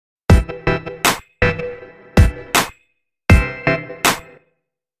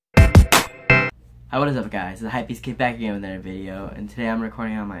Hi, what is up guys? It's Hypebeast Kid back again with another video, and today I'm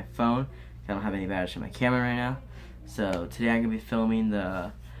recording on my phone. I don't have any batteries in my camera right now. So today I'm going to be filming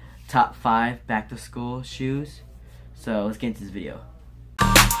the top 5 back to school shoes. So let's get into this video.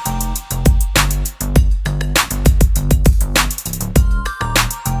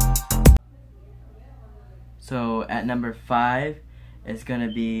 So at number 5, it's going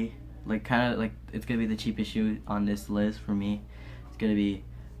to be it's going to be the cheapest shoe on this list for me. It's going to be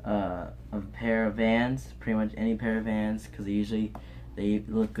a pair of Vans, pretty much any pair of Vans, because they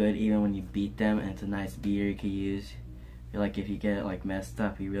look good even when you beat them, and it's a nice beater you can use. Like if you get it like messed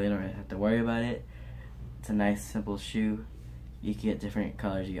up, you really don't have to worry about it. It's a nice simple shoe. You can get different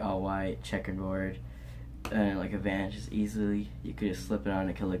colors. You get all white, checkerboard, and like a Van, just easily you could just slip it on.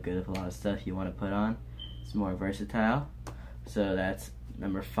 It can look good with a lot of stuff you want to put on. It's more versatile. So that's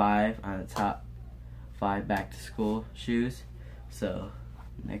number 5 on the top 5 back to school shoes. So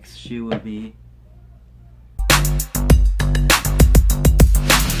next shoe would be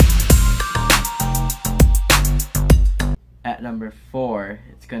at number 4.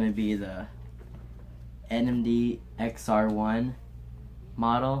 It's going to be the NMD XR1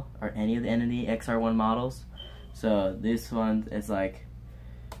 model, or any of the NMD XR1 models. So this one is like,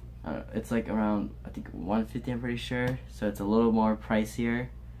 it's like around, I think, $150, I'm pretty sure. So it's a little more pricier,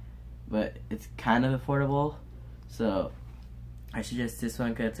 but it's kind of affordable. So I suggest this one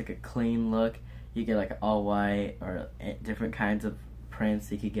because it's like a clean look. You get like all white or different kinds of prints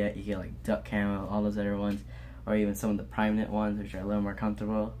you could get. You get like duck camo, all those other ones, or even some of the Primeknit ones, which are a little more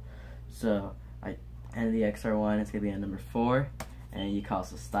comfortable. So and the XR1 is gonna be at number 4, and you can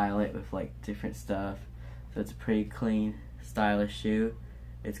also style it with like different stuff. So it's a pretty clean, stylish shoe.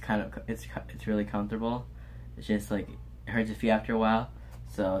 It's really comfortable. It's just like it hurts your feet after a while.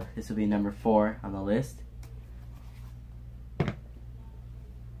 So this will be number 4 on the list.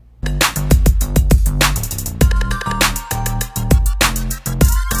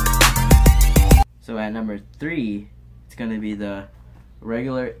 So at number 3, it's gonna be the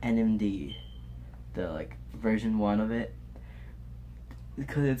regular NMD, the like version 1 of it,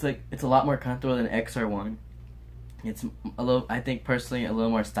 because it's a lot more comfortable than XR1. It's a little, I think personally, a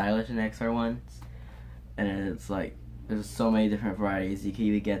little more stylish than XR1s, and it's like there's so many different varieties. You can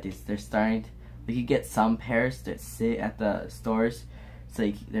even get these. You can get some pairs that sit at the stores,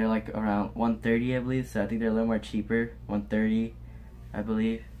 so they're like around $130, I believe. So I think they're a little more cheaper, $130, I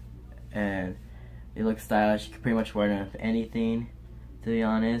believe, and they look stylish. You can pretty much wear them with anything, to be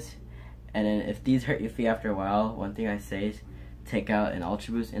honest. And then if these hurt your feet after a while, one thing I say is take out an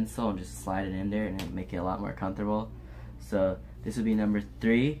Ultra Boost insole and just slide it in there, and it'll make it a lot more comfortable. So this would be number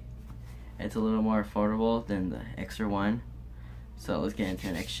 3. It's a little more affordable than the XR1. So let's get into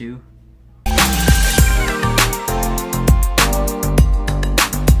the next shoe.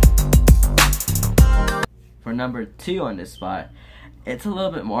 For number 2 on this spot, it's a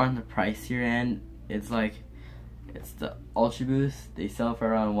little bit more on the pricier end. It's the Ultra Boost. They sell for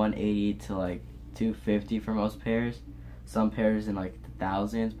around $180 to like $250 for most pairs. Some pairs in like the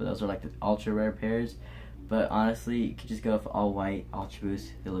thousands, but those are like the ultra rare pairs. But honestly, you could just go with all white Ultra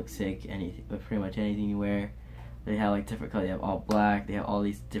Boost. They look sick. With pretty much anything you wear. They have like different colors. They have all black. They have all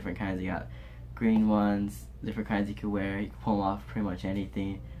these different kinds. They got green ones, different kinds you could wear. You can pull them off pretty much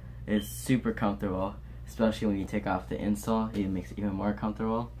anything. It's super comfortable, especially when you take off the insole. It makes it even more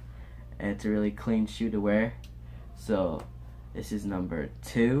comfortable. And it's a really clean shoe to wear. So this is number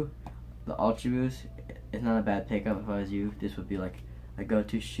 2, the Ultra Boost. It's not a bad pickup. If I was you, this would be like a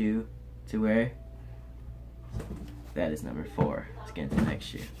go-to shoe to wear. So that is number 4. Let's get into the next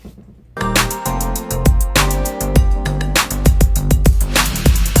shoe.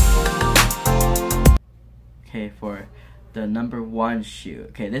 Okay, for the number 1 shoe.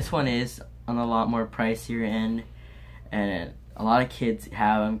 Okay, this one is on a lot more pricier end, and a lot of kids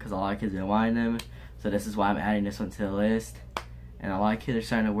have them because a lot of kids have been wanting them. So this is why I'm adding this one to the list. And a lot of kids are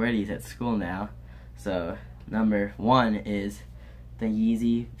starting to wear these at school now. So number 1 is the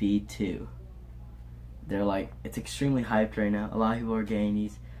Yeezy V2. They're like, it's extremely hyped right now. A lot of people are getting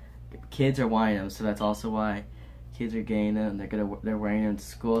these. Kids are wanting them, so that's also why kids are getting them. They're wearing them to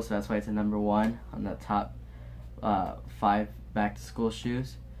school, so that's why it's a number 1 on the top 5 back to school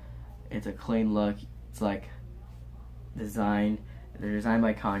shoes. It's a clean look. It's like they're designed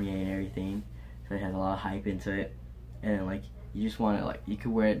by Kanye and everything, so it has a lot of hype into it. And like, you just want it, like, you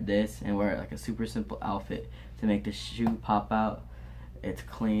could wear this and wear it like a super simple outfit to make the shoe pop out. It's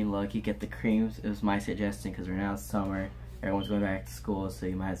clean look. You get the creams. It was my suggestion because we're now in summer. Everyone's going back to school, so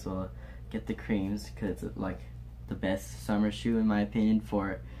you might as well get the creams because it's like the best summer shoe in my opinion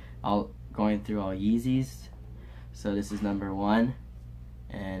for going through all Yeezys. So this is number 1.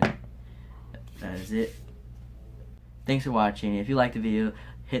 And that is it. Thanks for watching. If you liked the video,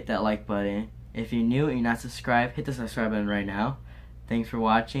 hit that like button. If you're new and you're not subscribed, hit the subscribe button right now. Thanks for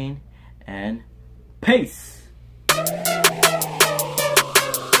watching, and peace!